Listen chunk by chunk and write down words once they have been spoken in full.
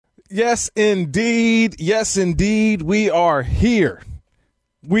Yes, indeed. Yes, indeed. We are here.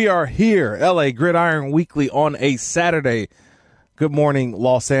 We are here. LA Gridiron Weekly on a Saturday. Good morning,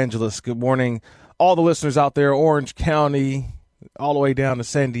 Los Angeles. Good morning, all the listeners out there, Orange County, all the way down to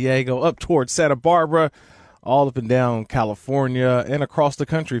San Diego, up towards Santa Barbara, all up and down California, and across the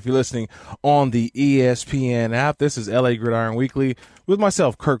country if you're listening on the ESPN app. This is LA Gridiron Weekly with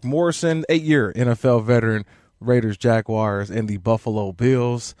myself, Kirk Morrison, 8-year NFL veteran, Raiders, Jaguars, and the Buffalo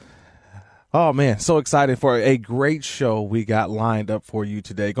Bills. Oh, man, so excited for a great show we got lined up for you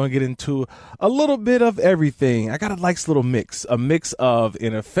today. Going to get into a little bit of everything. I got a nice little mix, a mix of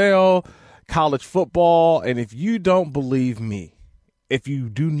NFL, college football, and if you don't believe me, if you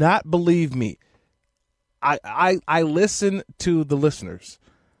do not believe me, I listen to the listeners.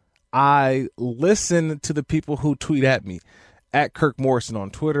 I listen to the people who tweet at me, at Kirk Morrison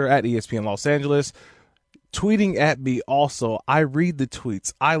on Twitter, at ESPN Los Angeles, tweeting at me also. I read the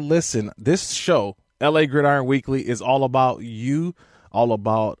tweets. I listen. This show, LA Gridiron Weekly, is all about you, all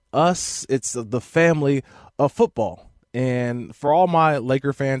about us. It's the family of football. And for all my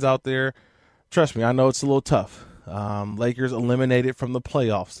Laker fans out there, trust me, I know it's a little tough. Lakers eliminated from the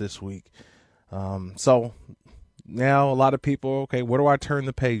playoffs this week. So now a lot of people, okay, where do I turn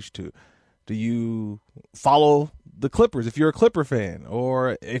the page to? Do you follow the Clippers if you're a Clipper fan?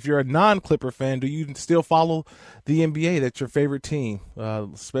 Or if you're a non-Clipper fan, do you still follow the NBA? That's your favorite team.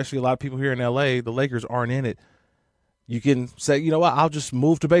 Especially a lot of people here in LA, the Lakers aren't in it. You can say, you know what, I'll just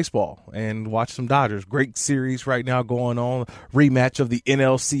move to baseball and watch some Dodgers. Great series right now going on. Rematch of the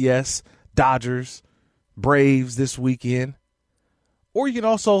NLCS, Dodgers, Braves this weekend. Or you can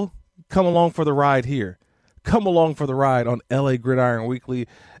also come along for the ride here. Come along for the ride on LA Gridiron Weekly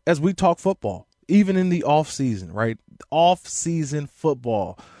as we talk football. Even in the off-season, right? Off-season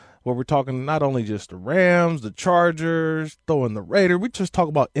football, where we're talking not only just the Rams, the Chargers, throwing the Raiders. We just talk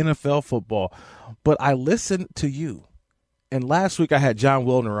about NFL football. But I listen to you. And last week I had John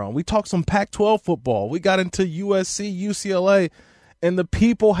Wilner on. We talked some Pac-12 football. We got into USC, UCLA, and the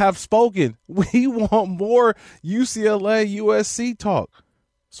people have spoken. We want more UCLA, USC talk.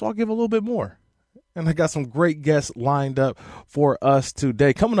 So I'll give a little bit more. And I got some great guests lined up for us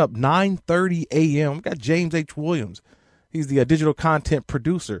today. Coming up 9:30 a.m., we got James H. Williams. He's the digital content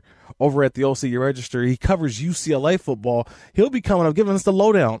producer over at the OC Register. He covers UCLA football. He'll be coming up giving us the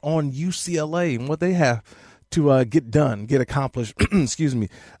lowdown on UCLA and what they have to get done, get accomplished,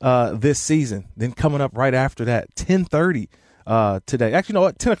 this season. Then coming up right after that, 10:30 today. Actually, you know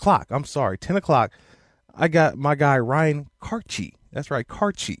what? 10 o'clock. I'm sorry, 10 o'clock. I got my guy Ryan Kartje. That's right,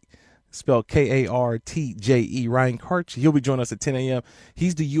 Kartje. Spelled Kartje, Ryan Kartje. He'll be joining us at 10 a.m.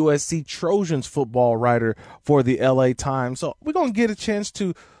 He's the USC Trojans football writer for the LA Times. So we're going to get a chance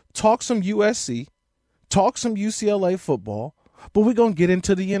to talk some USC, talk some UCLA football, but we're going to get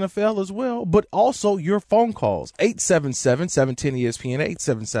into the NFL as well, but also your phone calls.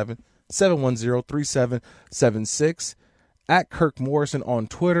 877-710-ESPN, 877-710-3776. At Kirk Morrison on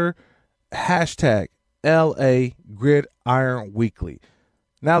Twitter, hashtag LA Gridiron Weekly.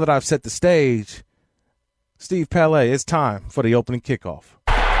 Now that I've set the stage, Steve Palais, it's time for the opening kickoff.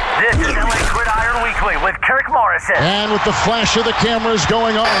 This is LA Gridiron Weekly with Kirk Morrison. And with the flash of the cameras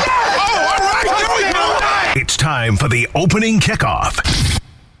going on. Oh, all right. It's time for the opening kickoff.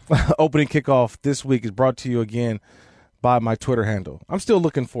 Opening kickoff this week is brought to you again by my Twitter handle. I'm still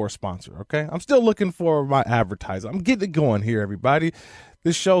looking for a sponsor, okay? I'm still looking for my advertiser. I'm getting it going here, everybody.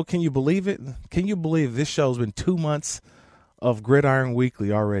 This show, can you believe it? Can you believe this show's been 2 months of Gridiron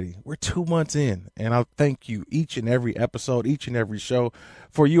Weekly already? We're 2 months in, and I'll thank you each and every episode, each and every show,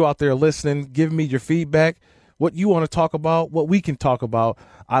 for you out there listening, giving me your feedback, what you want to talk about, what we can talk about.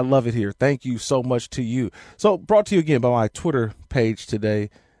 I love it here. Thank you so much to you. So brought to you again by my Twitter page today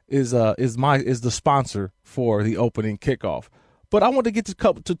is the sponsor for the opening kickoff. But I want to get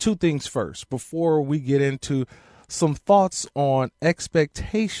to two things first before we get into some thoughts on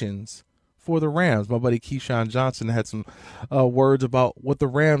expectations for the Rams. My buddy Keyshawn Johnson had some words about what the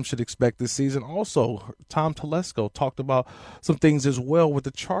Rams should expect this season. Also, Tom Telesco talked about some things as well with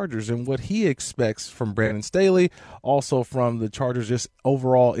the Chargers and what he expects from Brandon Staley, also from the Chargers just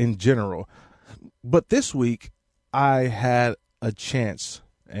overall in general. But this week, I had a chance,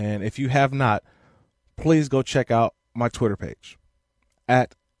 and if you have not, please go check out my Twitter page,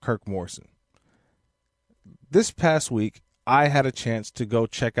 at Kirk Morrison. This past week, I had a chance to go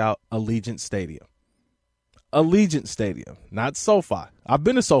check out Allegiant Stadium. Allegiant Stadium, not SoFi. I've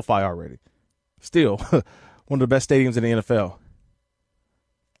been to SoFi already. Still, one of the best stadiums in the NFL.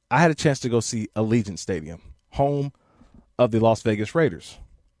 I had a chance to go see Allegiant Stadium, home of the Las Vegas Raiders.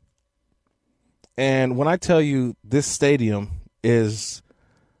 And when I tell you this stadium is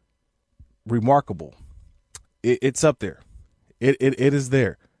remarkable. It's up there. It is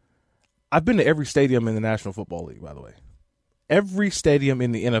there. I've been to every stadium in the National Football League, by the way. Every stadium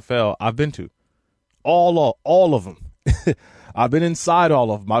in the NFL I've been to. All of them. I've been inside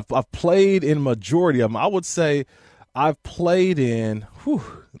all of them. I've played in majority of them. I would say I've played in,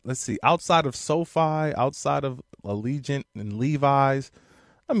 outside of SoFi, outside of Allegiant and Levi's.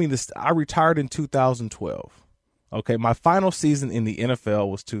 I retired in 2012. Okay, my final season in the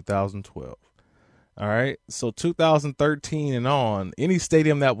NFL was 2012. All right, so 2013 and on, any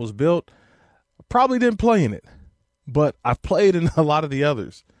stadium that was built, probably didn't play in it. But I've played in a lot of the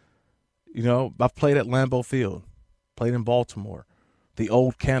others. I've played at Lambeau Field, played in Baltimore, the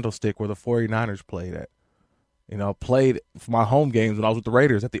old Candlestick where the 49ers played at. Played for my home games when I was with the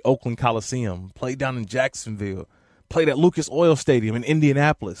Raiders at the Oakland Coliseum, played down in Jacksonville, played at Lucas Oil Stadium in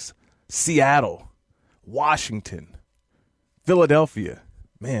Indianapolis, Seattle, Washington, Philadelphia.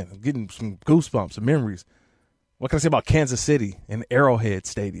 Man, I'm getting some goosebumps, some memories. What can I say about Kansas City and Arrowhead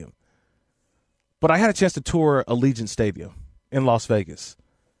Stadium? But I had a chance to tour Allegiant Stadium in Las Vegas.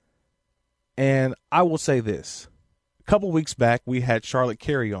 And I will say this. A couple weeks back, we had Charlotte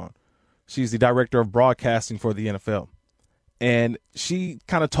Carey on. She's the director of broadcasting for the NFL. And she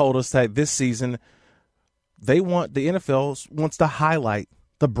kind of told us that this season, the NFL wants to highlight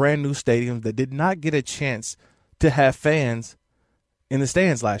the brand new stadiums that did not get a chance to have fans in the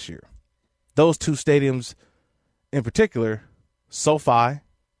stands last year. Those two stadiums in particular, SoFi,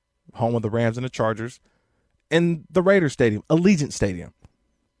 home of the Rams and the Chargers, and the Raiders Stadium, Allegiant Stadium.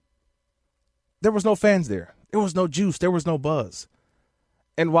 There was no fans there. There was no juice. There was no buzz.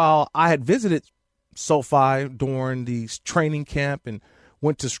 And while I had visited SoFi during the training camp and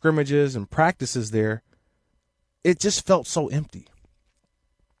went to scrimmages and practices there, it just felt so empty.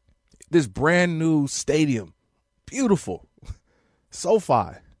 This brand new stadium, beautiful,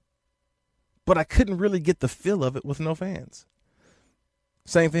 SoFi, but I couldn't really get the feel of it with no fans.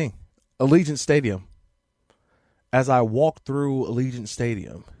 Same thing, Allegiant Stadium. As I walked through Allegiant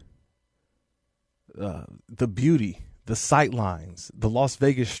Stadium, the beauty, the sight lines, the Las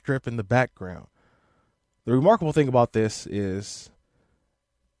Vegas Strip in the background. The remarkable thing about this is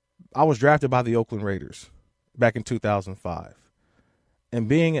I was drafted by the Oakland Raiders back in 2005. And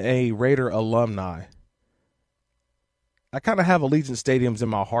being a Raider alumni, I kind of have Allegiant Stadiums in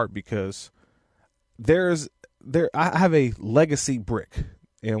my heart because I have a legacy brick.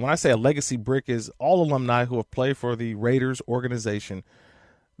 And when I say a legacy brick is all alumni who have played for the Raiders organization.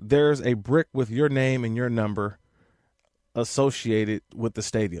 There's a brick with your name and your number associated with the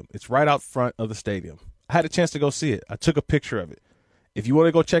stadium. It's right out front of the stadium. I had a chance to go see it. I took a picture of it. If you want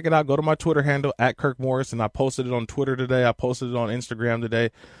to go check it out, go to my Twitter handle, @Kirk Morrison. I posted it on Twitter today. I posted it on Instagram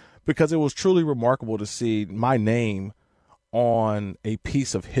today because it was truly remarkable to see my name on a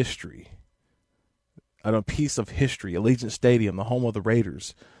piece of history. Allegiant Stadium, the home of the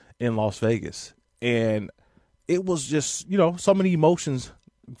Raiders in Las Vegas. And it was just, so many emotions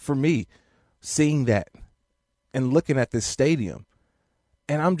for me seeing that and looking at this stadium.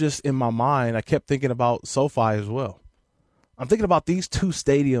 And I'm just, in my mind, I kept thinking about SoFi as well. I'm thinking about these two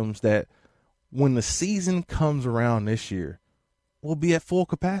stadiums that when the season comes around this year will be at full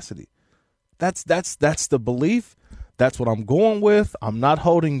capacity. That's the belief. That's what I'm going with. I'm not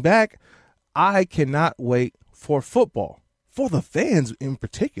holding back. I cannot wait for football, for the fans in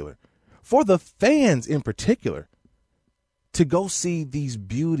particular, to go see these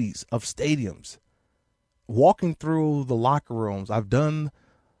beauties of stadiums. Walking through the locker rooms, I've done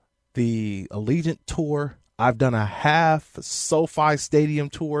the Allegiant tour. I've done a half SoFi Stadium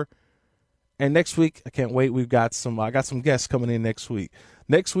tour. And next week, I can't wait. I got some guests coming in next week.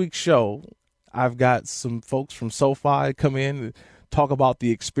 Next week's show, I've got some folks from SoFi come in and talk about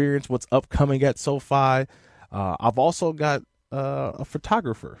the experience, what's upcoming at SoFi. I've also got a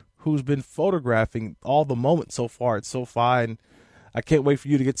photographer who's been photographing all the moments so far at SoFi, and I can't wait for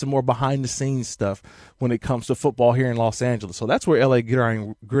you to get some more behind-the-scenes stuff when it comes to football here in Los Angeles. So that's where LA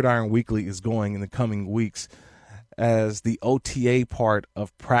Gridiron Weekly is going in the coming weeks as the OTA part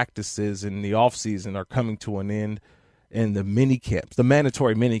of practices in the offseason are coming to an end and the mini camps, the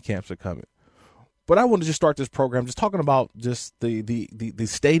mandatory mini camps are coming. But I want to just start this program just talking about just the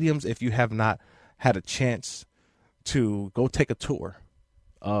stadiums if you have not had a chance to go take a tour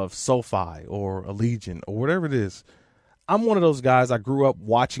of SoFi or Allegiant or whatever it is. I'm one of those guys. I grew up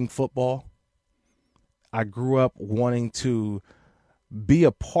watching football. I grew up wanting to be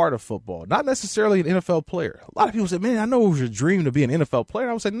a part of football, not necessarily an NFL player. A lot of people say, man, I know it was your dream to be an NFL player.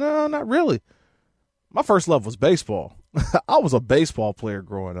 I would say, no, not really. My first love was baseball. I was a baseball player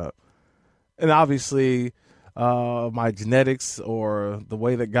growing up. And obviously, my genetics or the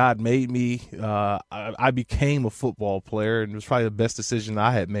way that God made me, I became a football player, and it was probably the best decision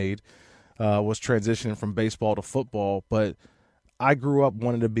I had made, was transitioning from baseball to football. But I grew up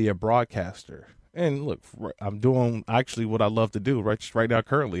wanting to be a broadcaster. And look, I'm doing actually what I love to do right now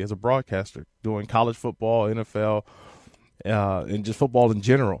currently as a broadcaster, doing college football, NFL, and just football in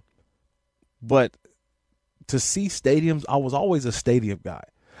general. But to see stadiums, I was always a stadium guy.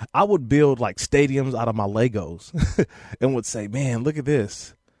 I would build like stadiums out of my Legos and would say, man, look at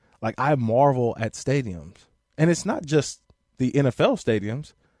this. Like, I marvel at stadiums. And it's not just the NFL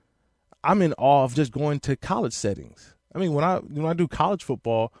stadiums. I'm in awe of just going to college settings. I mean, when I do college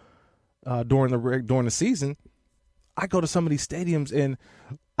football during the season, I go to some of these stadiums and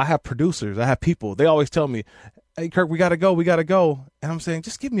I have producers, I have people. They always tell me, hey, Kirk, we got to go. And I'm saying,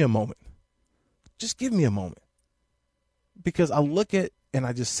 just give me a moment. Just give me a moment. Because I look at and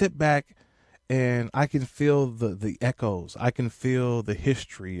I just sit back and I can feel the echoes. I can feel the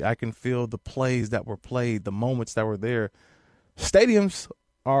history. I can feel the plays that were played, the moments that were there. Stadiums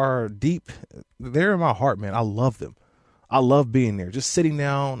are deep. They're in my heart, man. I love them. I love being there, just sitting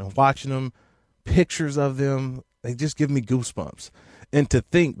down and watching them, pictures of them. They just give me goosebumps. And to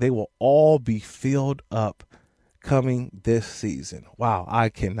think they will all be filled up coming this season. Wow, I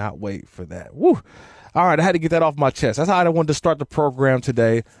cannot wait for that. Woo. All right, I had to get that off my chest. That's how I wanted to start the program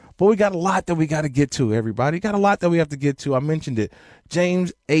today. But we got a lot that we got to get to, everybody. Got a lot that we have to get to. I mentioned it.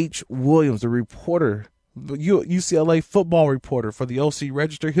 James H. Williams, the reporter, the UCLA football reporter for the OC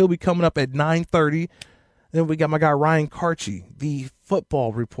Register. He'll be coming up at 9:30. Then we got my guy Ryan Karchi, the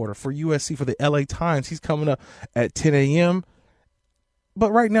football reporter for USC for the LA Times. He's coming up at 10 a.m.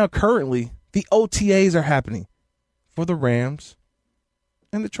 But right now, currently, the OTAs are happening for the Rams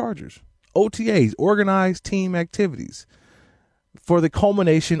and the Chargers. OTAs, organized team activities, for the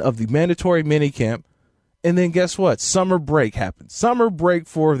culmination of the mandatory minicamp. And then guess what? Summer break happens. Summer break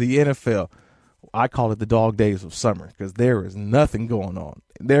for the NFL. I call it the dog days of summer because there is nothing going on.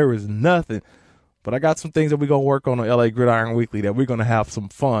 There is nothing. But I got some things that we're going to work on LA Gridiron Weekly that we're going to have some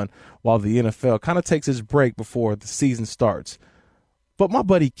fun while the NFL kind of takes its break before the season starts. But my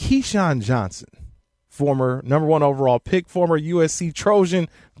buddy Keyshawn Johnson, former number 1 overall pick, former USC Trojan,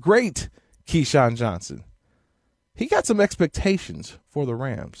 great Keyshawn Johnson. He got some expectations for the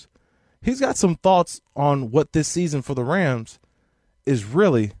Rams. He's got some thoughts on what this season for the Rams is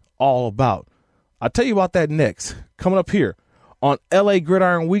really all about. I'll tell you about that next, coming up here on LA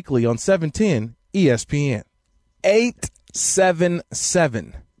Gridiron Weekly on 710 ESPN.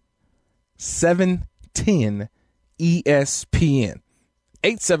 877 710 ESPN.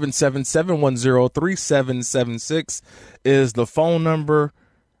 877-710-3776 is the phone number.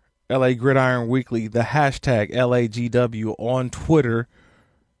 LA Gridiron Weekly, the hashtag LAGW on Twitter.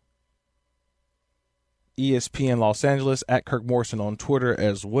 ESPN Los Angeles, at Kirk Morrison on Twitter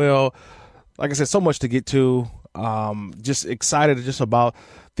as well. Like I said, so much to get to. Just excited just about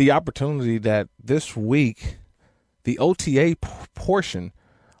the opportunity that this week, the OTA portion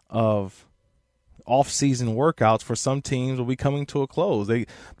of off-season workouts for some teams will be coming to a close. The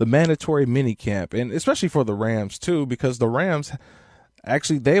mandatory minicamp, and especially for the Rams too, because the Rams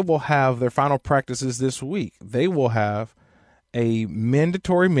actually, they will have their final practices this week. They will have a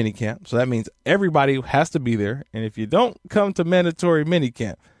mandatory minicamp, so that means everybody has to be there. And if you don't come to mandatory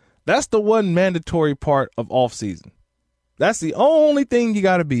minicamp, that's the one mandatory part of off-season. That's the only thing you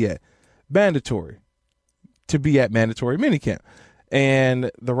got to be at, mandatory, to be at mandatory minicamp.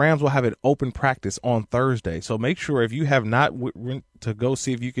 And the Rams will have an open practice on Thursday. So make sure if you have not went to go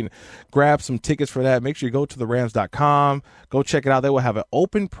see if you can grab some tickets for that, make sure you go to therams.com. Go check it out. They will have an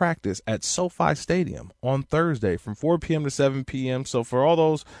open practice at SoFi Stadium on Thursday from 4 p.m. to 7 p.m. So for all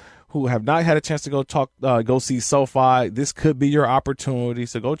those who have not had a chance to go see SoFi, this could be your opportunity.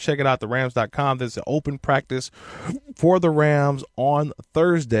 So go check it out, therams.com. There's an open practice for the Rams on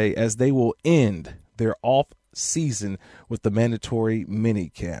Thursday as they will end their off-season with the mandatory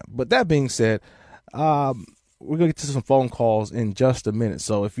minicamp. But that being said, we're going to get to some phone calls in just a minute.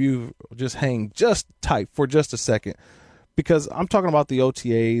 So if you just hang just tight for just a second, because I'm talking about the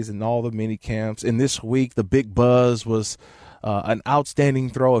OTAs and all the minicamps. And this week, the big buzz was an outstanding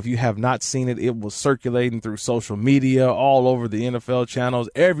throw. If you have not seen it, it was circulating through social media, all over the NFL channels,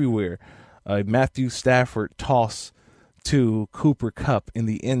 everywhere. Matthew Stafford toss to Cooper Kupp in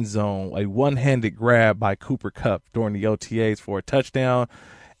the end zone, a one-handed grab by Cooper Kupp during the OTAs for a touchdown.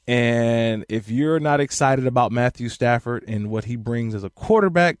 And if you're not excited about Matthew Stafford and what he brings as a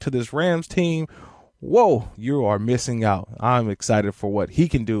quarterback to this Rams team, whoa, you are missing out. I'm excited for what he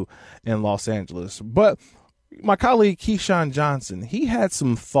can do in Los Angeles. But my colleague Keyshawn Johnson, he had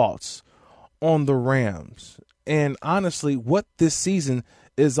some thoughts on the Rams and honestly what this season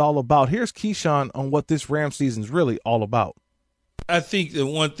is all about. Here's Keyshawn on what this Rams season is really all about. I think the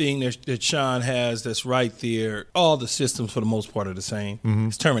one thing that Sean has that's right there, all the systems for the most part are the same.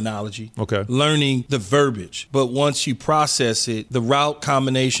 It's terminology. Okay. Learning the verbiage. But once you process it, the route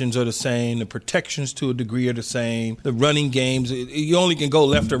combinations are the same. The protections to a degree are the same. The running games, you only can go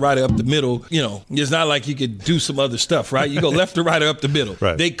left or right or up the middle. You know, it's not like you could do some other stuff, right? You go left or right or up the middle.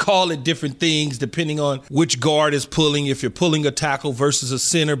 Right. They call it different things depending on which guard is pulling, if you're pulling a tackle versus a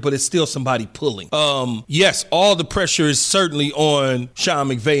center, but it's still somebody pulling. Yes, all the pressure is certainly on Sean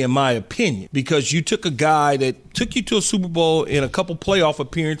McVay, in my opinion, because you took a guy that took you to a Super Bowl in a couple playoff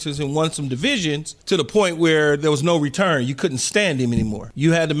appearances and won some divisions to the point where there was no return. You couldn't stand him anymore.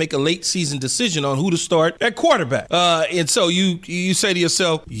 You had to make a late season decision on who to start at quarterback. And so you say to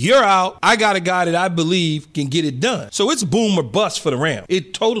yourself, you're out. I got a guy that I believe can get it done. So it's boom or bust for the Rams.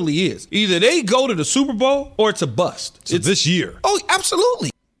 It totally is. Either they go to the Super Bowl or it's a bust. So it's this year. Oh, absolutely.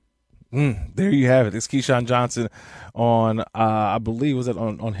 There you have it. It's Keyshawn Johnson on, I believe, was it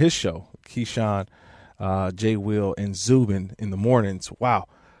on his show, Keyshawn, Jay Will, and Zubin in the mornings. Wow,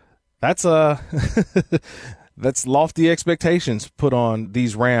 that's that's lofty expectations put on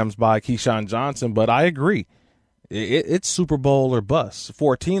these Rams by Keyshawn Johnson. But I agree, it's Super Bowl or bust.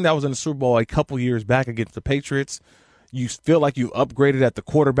 For a team that was in the Super Bowl a couple years back against the Patriots, you feel like you upgraded at the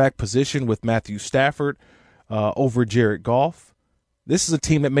quarterback position with Matthew Stafford over Jared Goff. This is a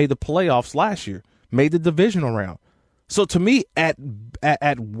team that made the playoffs last year, made the divisional round. So to me, at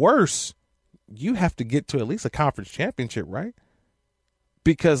worst, you have to get to at least a conference championship, right?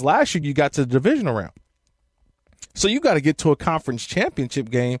 Because last year you got to the divisional round. So you got to get to a conference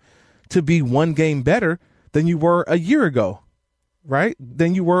championship game to be one game better than you were a year ago, right?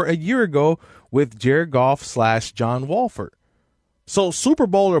 Than you were a year ago with Jared Goff / John Wolford. So Super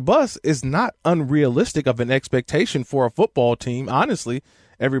Bowl or bust is not unrealistic of an expectation for a football team, honestly,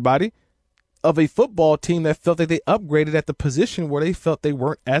 everybody, of a football team that felt that they upgraded at the position where they felt they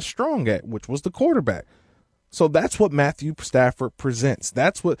weren't as strong at, which was the quarterback. So that's what Matthew Stafford presents.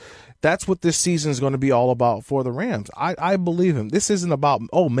 That's what this season is going to be all about for the Rams. I believe him. This isn't about,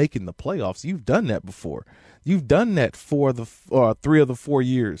 making the playoffs. You've done that before. You've done that for the 3 of the 4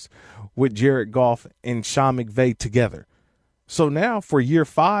 years with Jared Goff and Sean McVay together. So now for year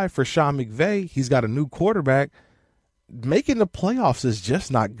 5 for Sean McVay, he's got a new quarterback. Making the playoffs is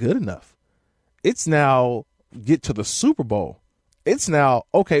just not good enough. It's now get to the Super Bowl. It's now,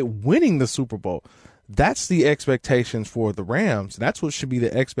 winning the Super Bowl. That's the expectations for the Rams. That's what should be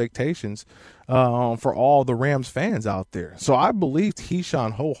the expectations for all the Rams fans out there. So I believe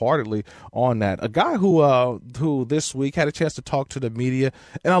Keyshawn wholeheartedly on that. A guy who this week had a chance to talk to the media,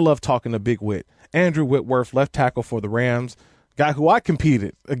 and I love talking to Big Whit. Andrew Whitworth, left tackle for the Rams. Guy who I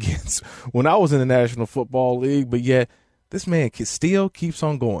competed against when I was in the National Football League, but yet this man still keeps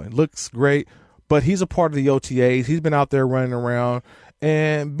on going. Looks great, but he's a part of the OTAs. He's been out there running around,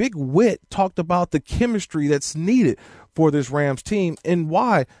 and Big Whit talked about the chemistry that's needed for this Rams team and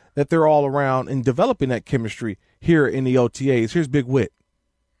why that they're all around and developing that chemistry here in the OTAs. Here's Big Whit.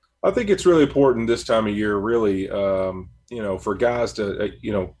 I think it's really important this time of year, really, for guys to,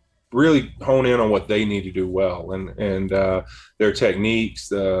 really hone in on what they need to do well and their techniques,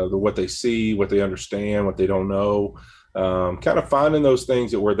 what they see, what they understand, what they don't know, kind of finding those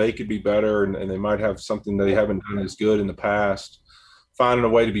things that where they could be better and they might have something that they haven't done as good in the past, finding a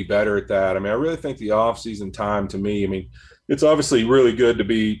way to be better at that. I mean, I really think the off-season time to me, it's obviously really good to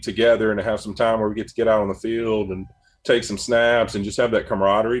be together and to have some time where we get to get out on the field and take some snaps and just have that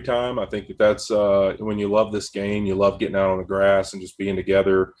camaraderie time. I think that's when you love this game, you love getting out on the grass and just being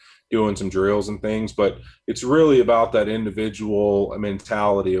together, doing some drills and things. But it's really about that individual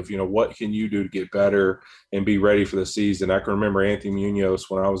mentality of, what can you do to get better and be ready for the season. I can remember Anthony Munoz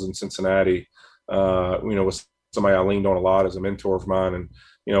when I was in Cincinnati, was somebody I leaned on a lot as a mentor of mine and,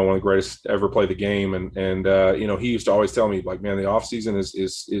 one of the greatest ever play the game. And he used to always tell me, like, man, the off season is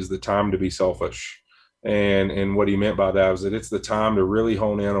the time to be selfish. And what he meant by that was that it's the time to really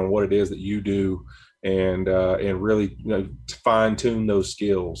hone in on what it is that you do and really fine tune those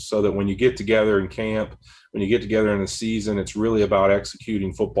skills so that when you get together in camp, when you get together in the season, it's really about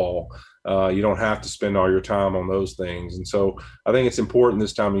executing football. You don't have to spend all your time on those things. And so I think it's important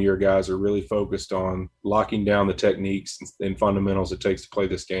this time of year, guys are really focused on locking down the techniques and fundamentals it takes to play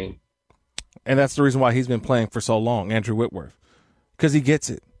this game. And that's the reason why he's been playing for so long, Andrew Whitworth, because he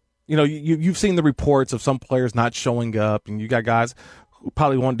gets it. You've seen the reports of some players not showing up, and you got guys who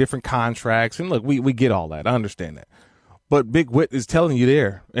probably want different contracts. And look, we get all that. I understand that. But Big Whit is telling you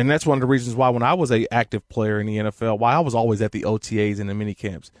there. And that's one of the reasons why when I was an active player in the NFL, why I was always at the OTAs and the mini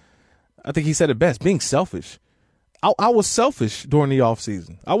camps. I think he said it best, being selfish. I was selfish during the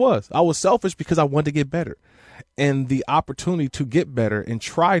offseason. I was selfish because I wanted to get better. And the opportunity to get better and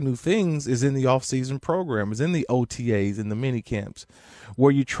try new things is in the offseason program, is in the OTAs and the mini camps,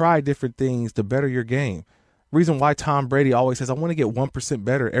 where you try different things to better your game. Reason why Tom Brady always says, I want to get 1%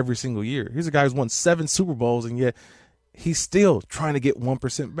 better every single year. He's a guy who's won 7 Super Bowls, and yet he's still trying to get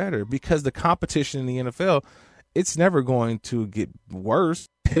 1% better, because the competition in the NFL, it's never going to get worse.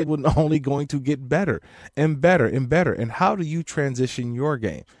 It was only going to get better and better and better. And how do you transition your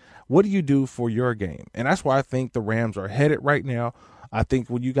game? What do you do for your game? And that's where I think the Rams are headed right now. I think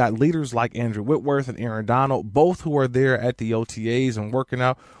when you got leaders like Andrew Whitworth and Aaron Donald, both who are there at the OTAs and working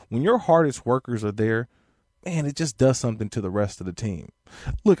out, when your hardest workers are there, man, it just does something to the rest of the team.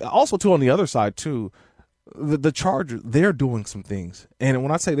 Look, also, too, on the other side, too, the Chargers, they're doing some things. And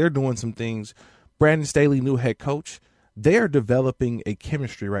when I say they're doing some things, Brandon Staley, new head coach, they're developing a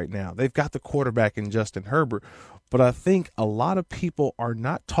chemistry right now. They've got the quarterback in Justin Herbert, but I think a lot of people are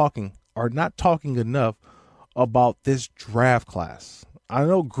not talking enough about this draft class. I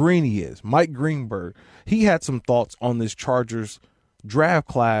know Greeny is, Mike Greenberg. He had some thoughts on this Chargers draft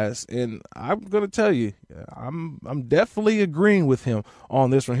class, and I'm going to tell you, I'm definitely agreeing with him on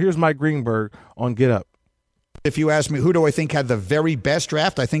this one. Here's Mike Greenberg on Get Up. If you ask me who do I think had the very best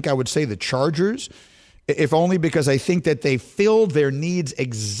draft, I think I would say the Chargers, if only because I think that they filled their needs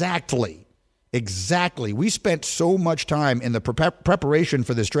exactly. We spent so much time in the preparation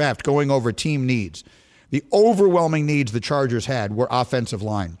for this draft going over team needs. The overwhelming needs the Chargers had were offensive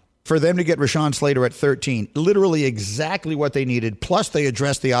line. For them to get Rashawn Slater at 13, literally exactly what they needed, plus they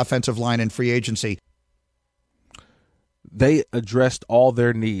addressed the offensive line in free agency. They addressed all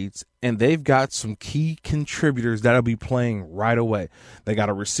their needs, and they've got some key contributors that'll be playing right away. They got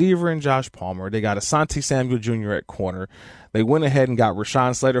a receiver in Josh Palmer. They got Asante Samuel Jr. at corner. They went ahead and got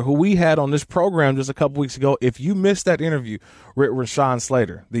Rashawn Slater, who we had on this program just a couple weeks ago. If you missed that interview with Rashawn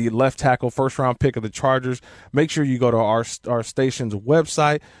Slater, the left tackle, first-round pick of the Chargers, make sure you go to our station's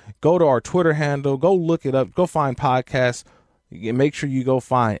website, go to our Twitter handle, go look it up, go find podcasts. Make sure you go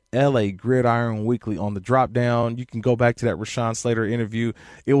find LA Gridiron Weekly on the drop down. You can go back to that Rashawn Slater interview.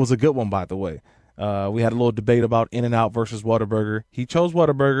 It was a good one, by the way. We had a little debate about In-N-Out versus Whataburger. He chose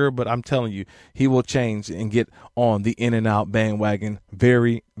Whataburger, but I'm telling you, he will change and get on the In-N-Out bandwagon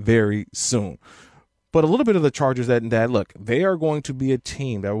very, very soon. But a little bit of the Chargers that look, they are going to be a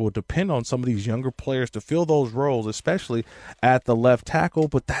team that will depend on some of these younger players to fill those roles, especially at the left tackle.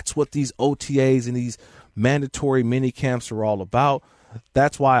 But that's what these OTAs and these mandatory mini camps are all about.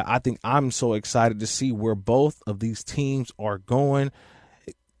 That's why I think I'm so excited to see where both of these teams are going.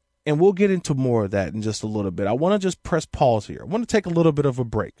 And we'll get into more of that in just a little bit. I want to just press pause here. I want to take a little bit of a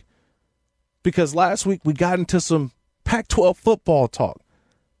break, because last week we got into some Pac-12 football talk.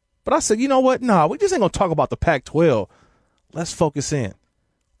 But I said, you know what? Nah, we just ain't going to talk about the Pac-12. Let's focus in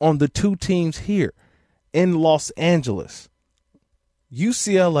on the two teams here in Los Angeles,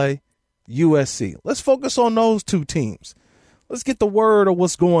 UCLA, USC. Let's focus on those two teams. Let's get the word of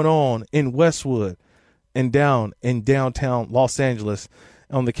what's going on in Westwood and down in downtown Los Angeles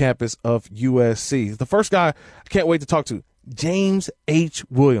on the campus of USC. The first guy I can't wait to talk to, James H.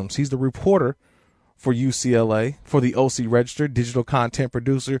 Williams. He's the reporter for UCLA, for the OC Register, digital content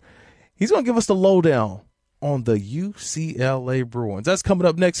producer. He's going to give us the lowdown on the UCLA Bruins. That's coming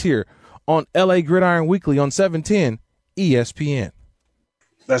up next here on LA Gridiron Weekly on 710 ESPN.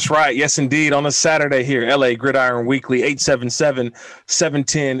 That's right. Yes, indeed. On a Saturday here, LA Gridiron Weekly,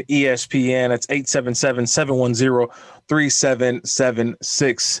 877-710 ESPN. That's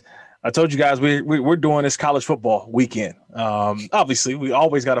 877-710-3776. I told you guys we're doing this college football weekend. Obviously, we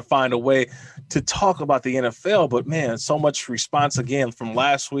always got to find a way to talk about the NFL. But, man, so much response again from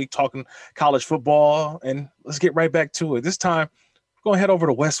last week talking college football. And let's get right back to it. This time, we're going to head over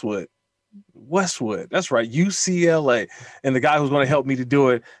to Westwood. That's right, UCLA. And the guy who's going to help me to do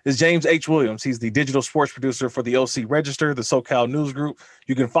it is James H. Williams. He's the digital sports producer for the OC Register, the SoCal News Group.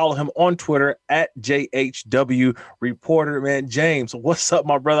 You can follow him on Twitter at JHW Reporter. Man, James, what's up,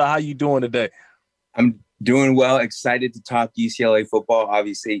 my brother? How you doing today? I'm doing well. Excited to talk UCLA football.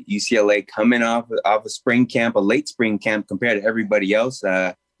 Obviously, UCLA coming off a spring camp, a late spring camp compared to everybody else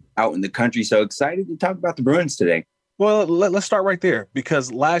out in the country. So excited to talk about the Bruins today. Well, let's start right there,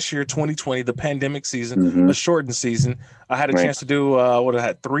 because last year, 2020, the pandemic season, a shortened season, I had a chance to do I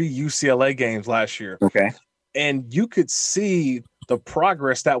had 3 UCLA games last year. Okay. And you could see the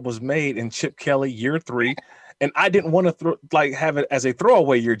progress that was made in Chip Kelly year 3. And I didn't want to have it as a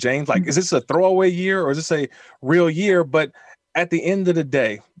throwaway year, James. Like, is this a throwaway year or is this a real year? But at the end of the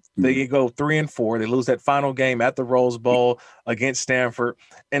day, They go 3-4. They lose that final game at the Rose Bowl against Stanford.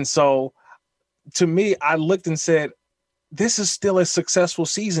 And so to me, I looked and said, this is still a successful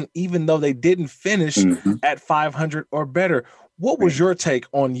season, even though they didn't finish at 500 or better. What was your take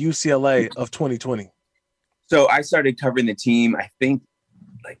on UCLA of 2020? So I started covering the team, I think,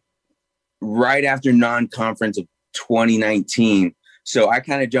 like right after non-conference of 2019. So I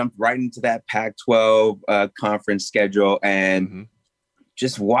kind of jumped right into that Pac-12 conference schedule and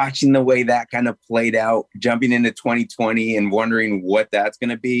just watching the way that kind of played out, jumping into 2020 and wondering what that's going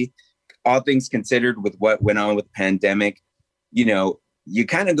to be. All things considered, with what went on with the pandemic, you know, you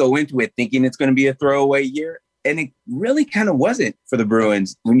kind of go into it thinking it's going to be a throwaway year. And it really kind of wasn't for the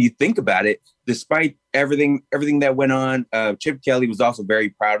Bruins when you think about it. Despite everything that went on, Chip Kelly was also very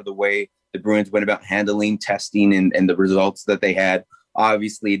proud of the way the Bruins went about handling testing and the results that they had.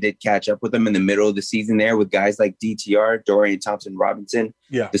 Obviously, it did catch up with them in the middle of the season there with guys like DTR, Dorian Thompson-Robinson,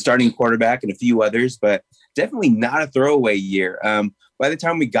 the starting quarterback, and a few others, but definitely not a throwaway year. By the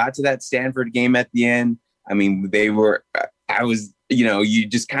time we got to that Stanford game at the end, I mean, you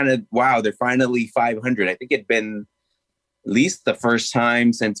just kind of, wow, they're finally 500. I think it'd been at least the first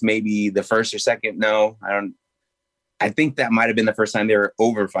time since maybe the first or second. I think that might've been the first time they were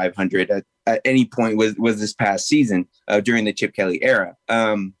over 500 at any point was this past season during the Chip Kelly era.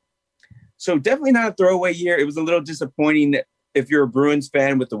 So definitely not a throwaway year. It was a little disappointing if you're a Bruins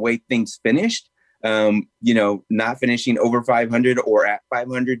fan with the way things finished, not finishing over 500 or at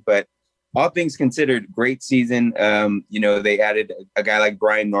 500, but all things considered, great season. They added a guy like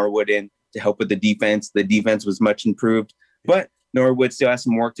Brian Norwood in to help with the defense. The defense was much improved, but Norwood still has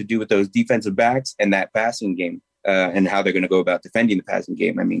some work to do with those defensive backs and that passing game and how they're going to go about defending the passing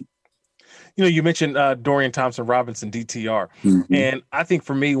game. I mean, you mentioned Dorian Thompson-Robinson, DTR. And I think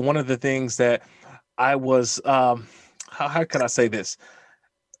for me, one of the things that I was, how can I say this?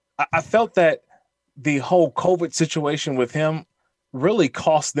 I felt that the whole COVID situation with him really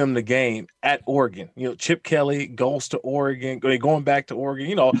cost them the game at Oregon. Chip Kelly goes to Oregon, going back to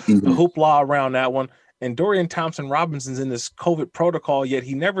Oregon, the hoopla around that one. And Dorian Thompson-Robinson's in this COVID protocol, yet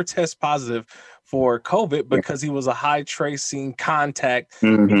he never tests positive for COVID because he was a high tracing contact. He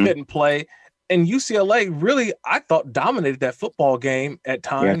couldn't play. And UCLA really, I thought, dominated that football game at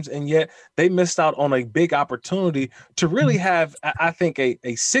times, and yet they missed out on a big opportunity to really have, I think, a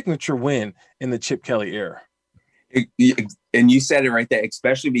signature win in the Chip Kelly era. And you said it right there,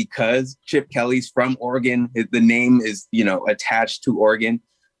 especially because Chip Kelly's from Oregon. The name is, attached to Oregon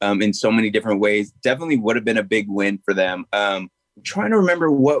in so many different ways. Definitely would have been a big win for them. I'm trying to remember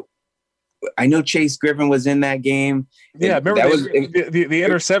I know Chase Griffin was in that game. Yeah, remember the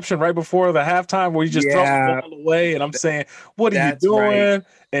interception right before the halftime where he just throws the ball away, and I'm saying, "What are you doing?" Right.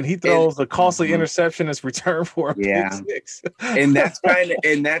 And he throws a costly interception as return for a pick six. and that's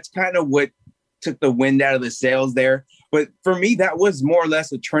kind of what took the wind out of the sails there. But for me, that was more or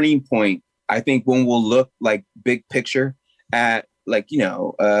less a turning point. I think when we'll look like big picture at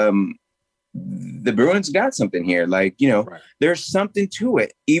the Bruins got something here. There's something to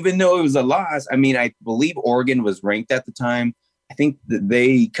it, even though it was a loss. I mean, I believe Oregon was ranked at the time. I think that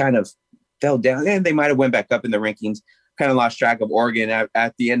they kind of fell down, and they might've went back up in the rankings, kind of lost track of Oregon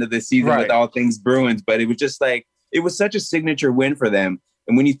at the end of the season with all things Bruins. But it was just it was such a signature win for them.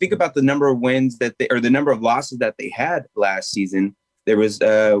 And when you think about the number of wins the number of losses that they had last season, there was,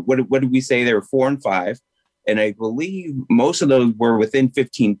 what did we say? They were 4-5. And I believe most of those were within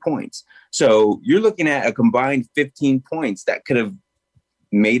 15 points. So you're looking at a combined 15 points that could have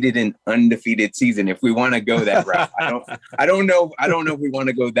made it an undefeated season if we want to go that route. I don't know if we want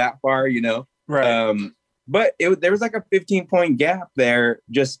to go that far, Right. But there was like a 15-point gap there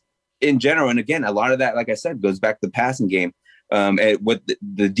just in general. And again, a lot of that, like I said, goes back to the passing game. With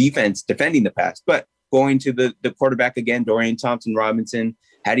the defense defending the pass. But going to the quarterback again, Dorian Thompson-Robinson,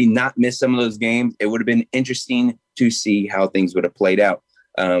 had he not missed some of those games, it would have been interesting to see how things would have played out.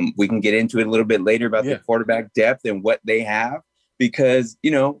 We can get into it a little bit later about the quarterback depth and what they have, because,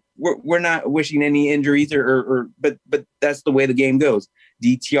 we're not wishing any injuries but that's the way the game goes.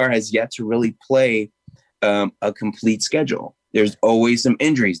 DTR has yet to really play a complete schedule. There's always some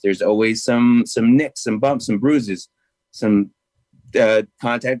injuries. There's always some nicks, some bumps, some bruises, some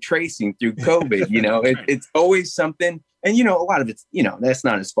contact tracing through COVID. It's always something. And, a lot of it's, that's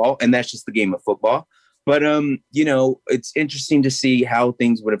not his fault. And that's just the game of football. But, it's interesting to see how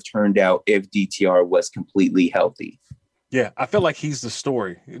things would have turned out if DTR was completely healthy. Yeah, I feel like he's the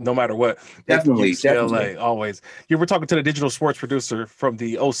story, no matter what. Definitely. Always. We're talking to the digital sports producer from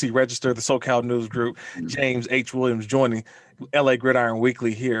the OC Register, the SoCal News Group, James H. Williams, joining LA Gridiron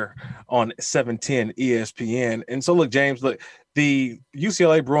Weekly here on 710 ESPN. And so, look, James, the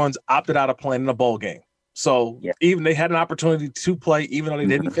UCLA Bruins opted out of playing in a bowl game. So even they had an opportunity to play, even though they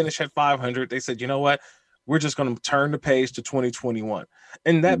didn't finish at 500, they said, you know what? We're just going to turn the page to 2021.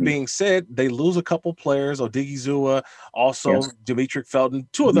 And that being said, they lose a couple players, Odigizua, also Demetric Felton,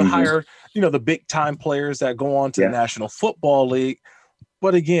 two of the higher, the big time players that go on to the National Football League.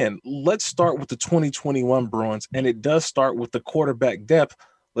 But again, let's start with the 2021 Bruins, and it does start with the quarterback depth.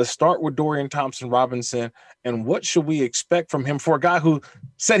 Let's start with Dorian Thompson-Robinson, and what should we expect from him for a guy who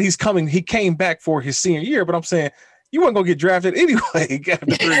said he came back for his senior year, but I'm saying you weren't going to get drafted anyway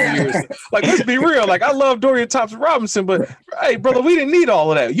after 3 years. Like, let's be real. Like, I love Dorian Thompson-Robinson, but hey, brother, we didn't need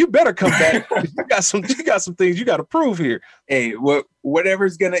all of that. You better come back. You got some things you got to prove here. Hey,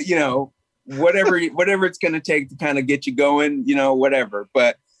 whatever's going to, whatever it's going to take to kind of get you going, whatever.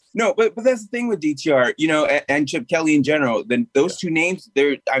 But no, but that's the thing with DTR, and Chip Kelly in general. Then those two names,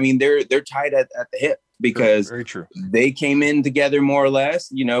 they're tied at the hip because very true. They came in together more or less.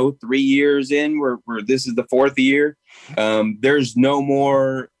 3 years in, we're this is the fourth year. There's no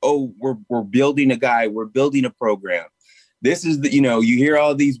more. Oh, we're building a guy. We're building a program. This is you hear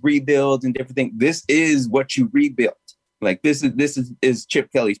all these rebuilds and different things. This is what you rebuilt. Like this is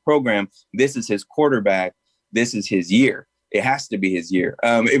Chip Kelly's program. This is his quarterback. This is his year. It has to be his year.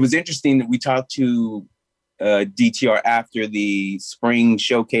 It was interesting that we talked to DTR after the spring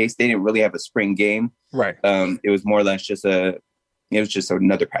showcase. They didn't really have a spring game. Right. It was more or less just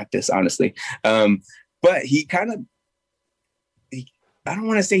another practice, honestly. But he kind of, I don't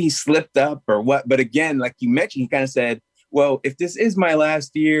want to say he slipped up or what, but again, like you mentioned, he kind of said, well, if this is my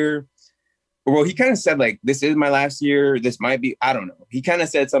last year, well, he kind of said like, this is my last year. This might be, I don't know. He kind of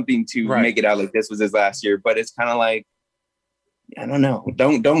said something to make it out like this was his last year, but it's kind of like, I don't know.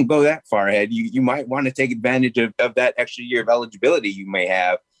 Don't go that far ahead. You might want to take advantage of that extra year of eligibility you may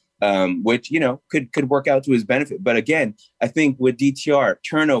have, which, could work out to his benefit. But again, I think with DTR,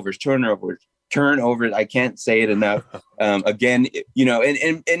 turnovers. I can't say it enough. Again,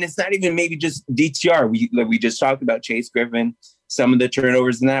 and it's not even maybe just DTR. We just talked about Chase Griffin, some of the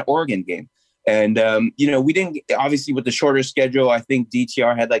turnovers in that Oregon game. And, we didn't, obviously with the shorter schedule, I think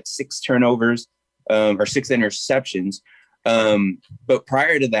DTR had like 6 turnovers or 6 interceptions. But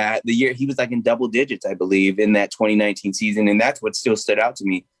prior to that, the year he was like in double digits, I believe, in that 2019 season. And that's what still stood out to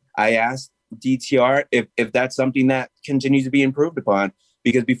me. I asked DTR if that's something that continues to be improved upon,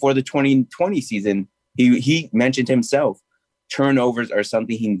 because before the 2020 season, he mentioned himself, turnovers are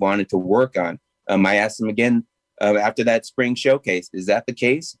something he wanted to work on. I asked him again after that spring showcase, is that the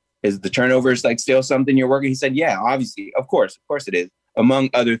case? Is the turnovers like still something you're working? He said, yeah, obviously. Of course it is. Among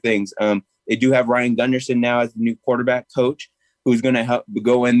other things. They do have Ryan Gunderson now as the new quarterback coach, who's going to help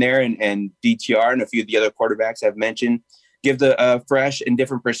go in there and DTR and a few of the other quarterbacks I've mentioned, give the fresh and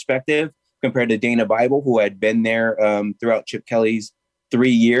different perspective compared to Dana Bible, who had been there throughout Chip Kelly's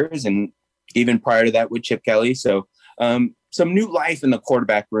 3 years and even prior to that with Chip Kelly. So some new life in the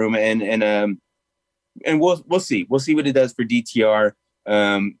quarterback room, and we'll see. We'll see what it does for DTR.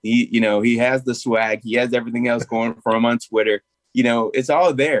 He has the swag. He has everything else going for him on Twitter. It's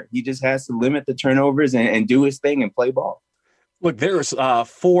all there. He just has to limit the turnovers and do his thing and play ball. Look, there's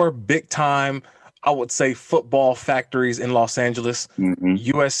 4 big time, I would say, football factories in Los Angeles,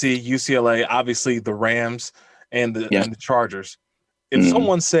 USC, UCLA, obviously the Rams and the Chargers. If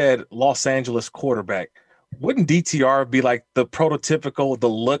someone said Los Angeles quarterback, wouldn't DTR be like the prototypical, the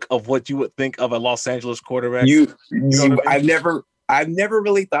look of what you would think of a Los Angeles quarterback? I've never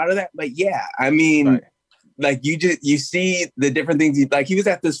really thought of that, but yeah, I mean, right. Like you see the different things. He was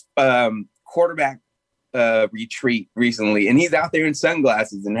at this quarterback retreat recently, and he's out there in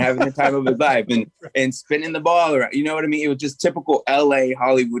sunglasses and having the time of his life and spinning the ball around. You know what I mean? It was just typical LA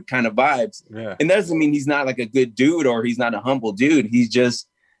Hollywood kind of vibes. Yeah. And that doesn't mean he's not like a good dude or he's not a humble dude. He's just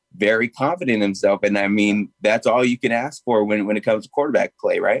very confident in himself. And I mean, that's all you can ask for when it comes to quarterback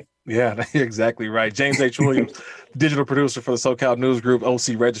play, right? Yeah, exactly right. James H. Williams, digital producer for the SoCal News Group,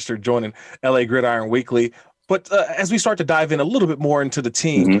 OC Registered, joining LA Gridiron Weekly. But as we start to dive in a little bit more into the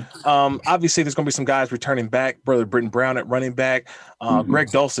team, obviously there's going to be some guys returning back. Brother Britton Brown at running back. Greg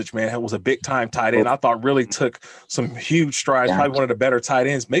Dulcich, man, was a big-time tight end. I thought really took some huge strides, probably one of the better tight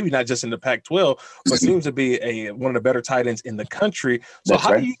ends, maybe not just in the Pac-12, but seems to be one of the better tight ends in the country. So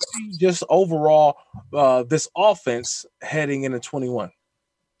how do you see just overall this offense heading into 21?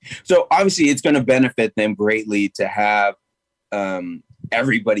 So obviously it's going to benefit them greatly to have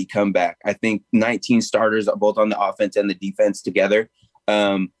everybody come back. I think 19 starters both on the offense and the defense together.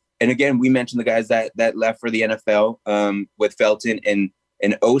 And again, we mentioned the guys that left for the NFL with Felton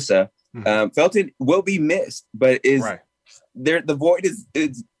and Osa. Felton will be missed, but the void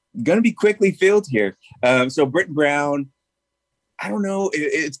is going to be quickly filled here. So Britton Brown, I don't know.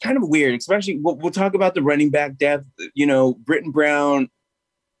 It's kind of weird, especially we'll talk about the running back depth. Britton Brown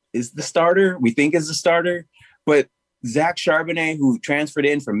is the starter. We think is the starter, but Zach Charbonnet, who transferred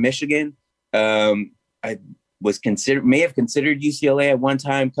in from Michigan, may have considered UCLA at one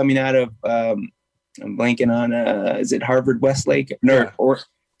time coming out of, I'm blanking on, is it Harvard Westlake? No, or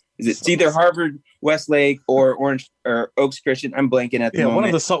is it either Harvard Westlake or Orange or Oaks Christian? I'm blanking at the moment. One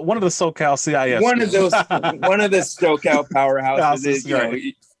of the SoCal CIS. One of the SoCal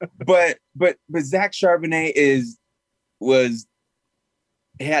powerhouses. But Zach Charbonnet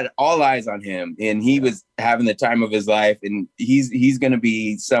had all eyes on him, and he was having the time of his life. And he's going to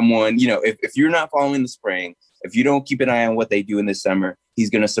be someone, if you're not following the spring, if you don't keep an eye on what they do in the summer, he's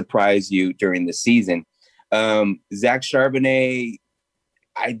going to surprise you during the season. Zach Charbonnet,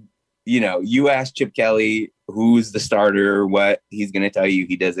 you ask Chip Kelly who's the starter or what, he's going to tell you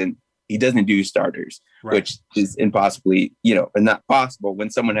he doesn't do starters, right, which is impossibly, not possible when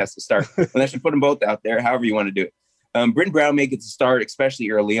someone has to start, unless you put them both out there, however you want to do it. Britton Brown may get to start,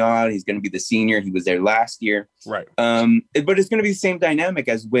 especially early on. He's going to be the senior. He was there last year. Right. But it's going to be the same dynamic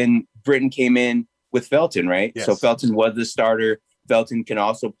as when Britton came in with Felton, right? Yes. So Felton was the starter. Felton can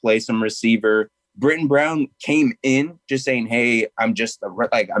also play some receiver. Britton Brown came in just saying, "Hey, I'm just the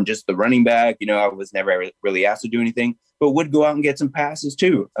running back." I was never really asked to do anything, but would go out and get some passes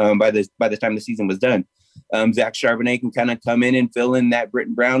too. By the time the season was done, Zach Charbonnet can kind of come in and fill in that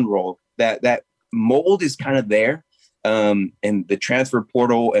Britton Brown role. That mold is kind of there. And the transfer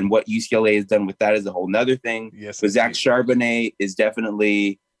portal and what UCLA has done with that is a whole nother thing. Yes, but Zach Charbonnet is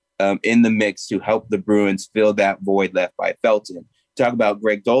definitely in the mix to help the Bruins fill that void left by Felton. Talk about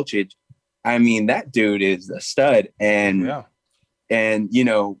Greg Dulcich. I mean, that dude is a stud, and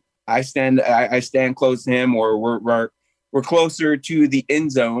I stand close to him, or we're closer to the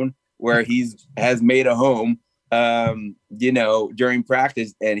end zone where has made a home, during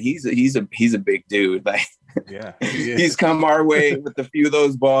practice, and he's a big dude. Like, yeah, he's come our way with a few of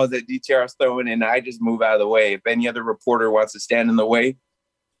those balls that DTR's throwing, and I just move out of the way. If any other reporter wants to stand in the way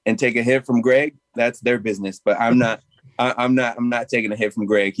and take a hit from Greg, that's their business. But I'm not. I'm not taking a hit from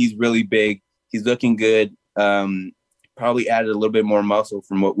Greg. He's really big. He's looking good. Probably added a little bit more muscle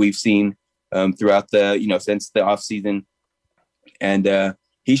from what we've seen throughout since the offseason. And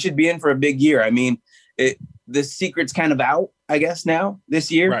he should be in for a big year. I mean, the secret's kind of out, I guess, now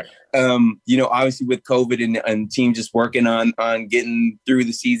this year. Right. Obviously with COVID and teams just working on getting through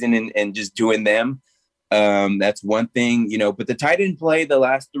the season and just doing them. That's one thing, but the tight end play the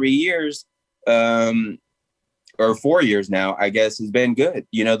last 3 years, or 4 years now, I guess, has been good.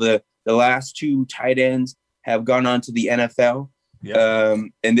 The last two tight ends have gone on to the NFL. Yeah.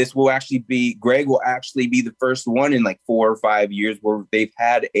 And Greg will actually be the first one in like 4 or 5 years where they've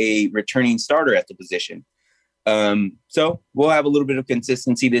had a returning starter at the position. So we'll have a little bit of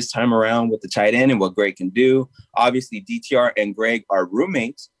consistency this time around with the tight end and what Greg can do. Obviously, DTR and Greg are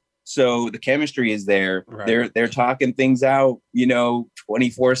roommates, so the chemistry is there. Right. They're talking things out,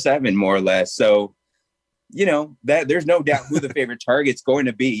 24/7 more or less. So, that there's no doubt who the favorite target's going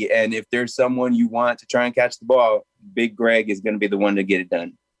to be. And if there's someone you want to try and catch the ball, Big Greg is going to be the one to get it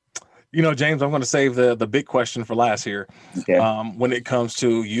done. James, I'm going to save the big question for last here. Okay. When it comes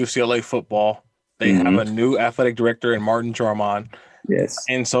to UCLA football, they have a new athletic director in Martin Jarmon. Yes.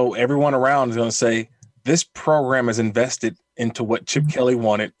 And so everyone around is going to say, this program is invested into what Chip Kelly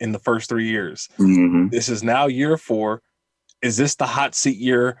wanted in the first 3 years. Mm-hmm. This is now year 4. Is this the hot seat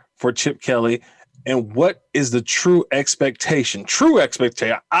year for Chip Kelly? And what is the true expectation?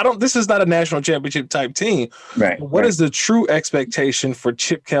 This is not a national championship type team. Right. What is the true expectation for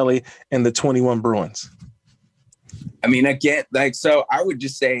Chip Kelly and the 21 Bruins? I mean, again, so I would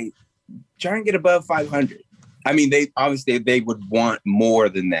just say, try and get above 500. I mean, they would want more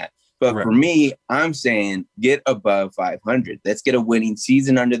than that. But for me, I'm saying get above 500. Let's get a winning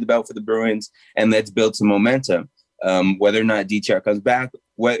season under the belt for the Bruins, and let's build some momentum. Whether or not DTR comes back,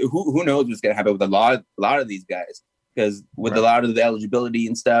 who knows what's going to happen with a lot of these guys, because with a lot of the eligibility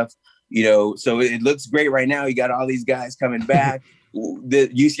and stuff, so it looks great right now. You got all these guys coming back. The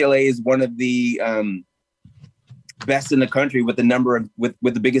UCLA is one of the best in the country with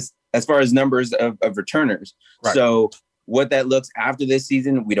the biggest as far as numbers of returners. Right. So what that looks after this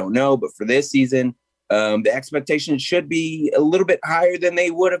season, we don't know. But for this season, the expectation should be a little bit higher than they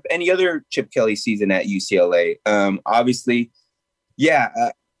would have any other Chip Kelly season at UCLA. Obviously,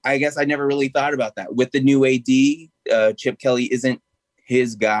 I guess I never really thought about that. With the new AD, Chip Kelly isn't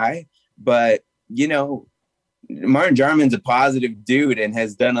his guy, but, Martin Jarmon's a positive dude and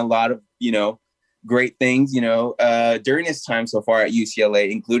has done a lot of, great things, during his time so far at UCLA,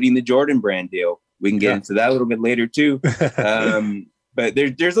 including the Jordan Brand deal. We can get into that a little bit later too. But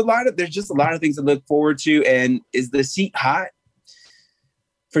there's just a lot of things to look forward to. And is the seat hot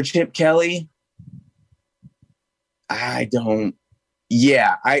for Chip Kelly? I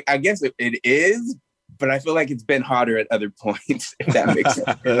guess it is, but I feel like it's been hotter at other points, if that makes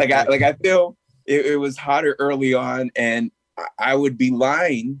sense. I feel it was hotter early on, and I would be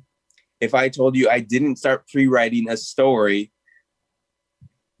lying if I told you I didn't start pre-writing a story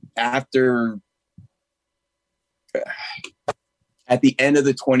after at the end of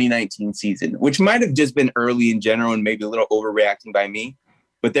the 2019 season, which might have just been early in general and maybe a little overreacting by me.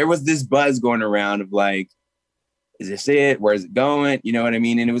 But there was this buzz going around of like, is this it? Where's it going? You know what I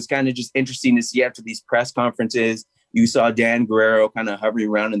mean? And it was kind of just interesting to see after these press conferences, you saw Dan Guerrero kind of hovering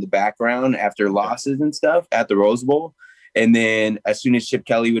around in the background after losses and stuff at the Rose Bowl. And then as soon as Chip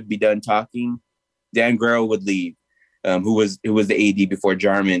Kelly would be done talking, Dan Guerrero would leave, who was the AD before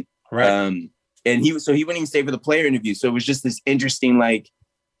Jarman. Right. And he wouldn't even stay for the player interview. So it was just this interesting, like,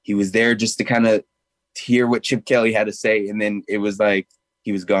 he was there just to kind of hear what Chip Kelly had to say. And then it was like,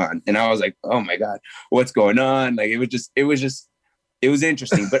 he was gone. And I was like, oh my God, what's going on? Like, it was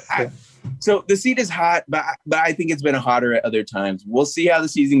interesting. But so the seat is hot, but I think it's been hotter at other times. We'll see how the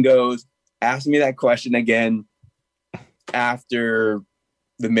season goes. Ask me that question again after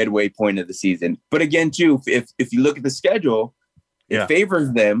the midway point of the season. But again, too, if you look at the schedule, it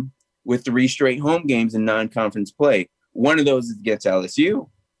favors them with 3 straight home games in non-conference play. One of those is against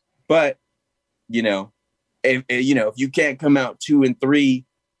LSU. But, if you can't come out 2 of 3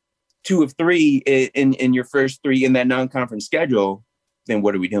 in your first 3 in that non-conference schedule, then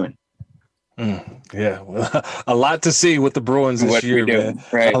what are we doing? Yeah, well, a lot to see with the Bruins this year, man.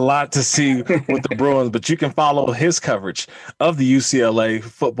 Right. A lot to see with the Bruins, but you can follow his coverage of the UCLA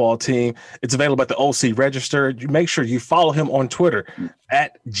football team. It's available at the OC Register. You make sure you follow him on Twitter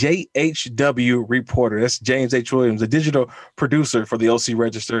at JHW Reporter. That's James H. Williams, the digital producer for the OC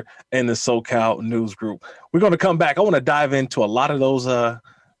Register and the SoCal News Group. We're going to come back. I want to dive into a lot of those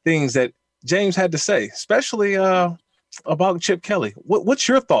things that James had to say, especially about Chip Kelly. What's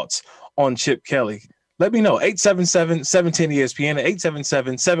your thoughts on Chip Kelly? Let me know.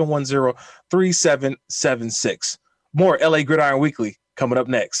 877-710-ESPN, 877-710-3776. More LA Gridiron Weekly coming up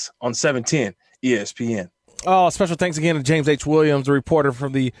next on 710 ESPN. Oh, special thanks again to James H. Williams, the reporter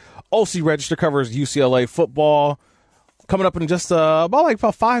from the OC Register, covers UCLA football. Coming up in just about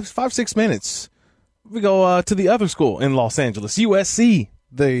 5-6 minutes, we go to the other school in Los Angeles, USC,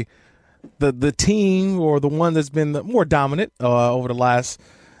 the team, or the one that's been more dominant over the last,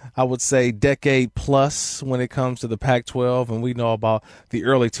 I would say, decade plus when it comes to the Pac-12. And we know about the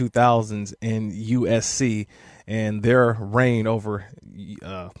early 2000s in USC and their reign over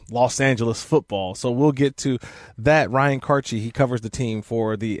Los Angeles football. So we'll get to that. Ryan Karchi, he covers the team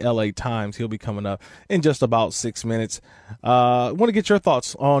for the LA Times. He'll be coming up in just about 6 minutes. I want to get your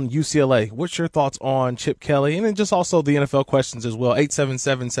thoughts on UCLA. What's your thoughts on Chip Kelly? And then just also the NFL questions as well.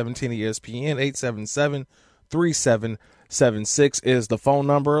 877-710-ESPN, 877-3776 is the phone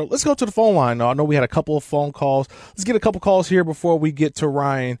number. Let's go to the phone line now. I know we had a couple of phone calls. Let's get a couple calls here before we get to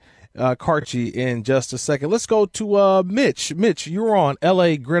Ryan Karchi in just a second. Let's go to Mitch. Mitch, you're on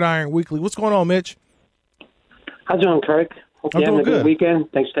LA Gridiron Weekly. What's going on, Mitch? How's it going, Kirk? Hope you're having a good weekend.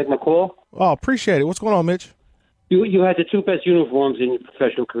 Thanks for taking my call. Oh, appreciate it. What's going on, Mitch? You had the 2 best uniforms in your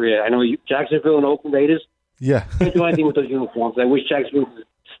professional career. I know Jacksonville and Oakland Raiders. Yeah. Can't do anything with those uniforms. I wish Jacksonville would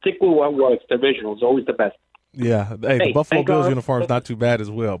stick with what works. The original is always the best. Yeah. Hey, the Buffalo Bills uniform is not too bad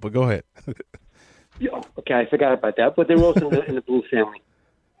as well, but go ahead. Okay, I forgot about that, but they're also in the blue family.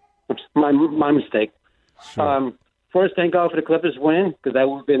 My mistake. Sure. First, thank God for the Clippers win, because that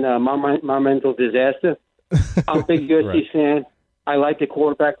would have been a monumental disaster. I'm a big USC fan. I like the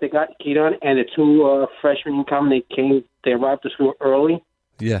quarterback they got, Keyshawn, and the 2 freshmen coming. They arrived to school early.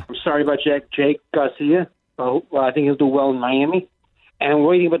 Yeah. I'm sorry about Jake Garcia. I think he'll do well in Miami. And I'm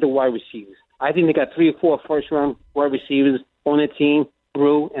waiting about the wide receivers. I think they got 3 or 4 first-round wide receivers on the team,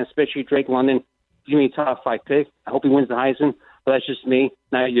 Brew, and especially Drake London. Give me a top 5 pick. I hope he wins the Heisman, but that's just me,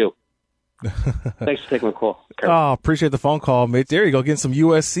 not you. Thanks for taking my call. Okay. Oh, appreciate the phone call, mate. There you go. Getting some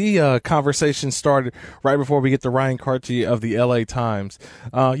USC conversation started right before we get to Ryan Karchi of the LA Times.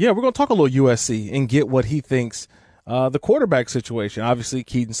 We're going to talk a little USC and get what he thinks the quarterback situation. Obviously,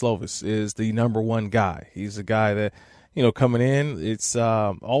 Keaton Slovis is the number 1 guy. He's a guy that, coming in, it's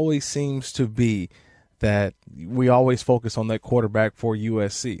always seems to be that we always focus on that quarterback for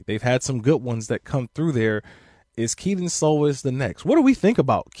USC. They've had some good ones that come through there. Is Keaton Slovis the next? What do we think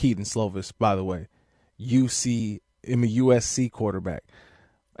about Keaton Slovis, by the way? USC quarterback.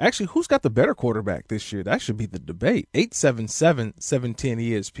 Actually, who's got the better quarterback this year? That should be the debate.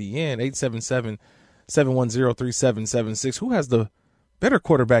 877-710-ESPN, 877-710-3776. Who has the better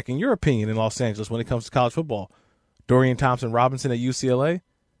quarterback, in your opinion, in Los Angeles when it comes to college football? Dorian Thompson-Robinson at UCLA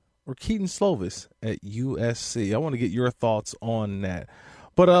or Keaton Slovis at USC? I want to get your thoughts on that.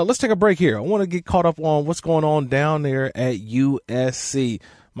 But let's take a break here. I want to get caught up on what's going on down there at USC.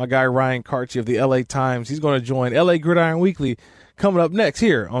 My guy Ryan Karchi of the LA Times, he's going to join LA Gridiron Weekly coming up next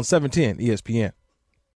here on 710 ESPN.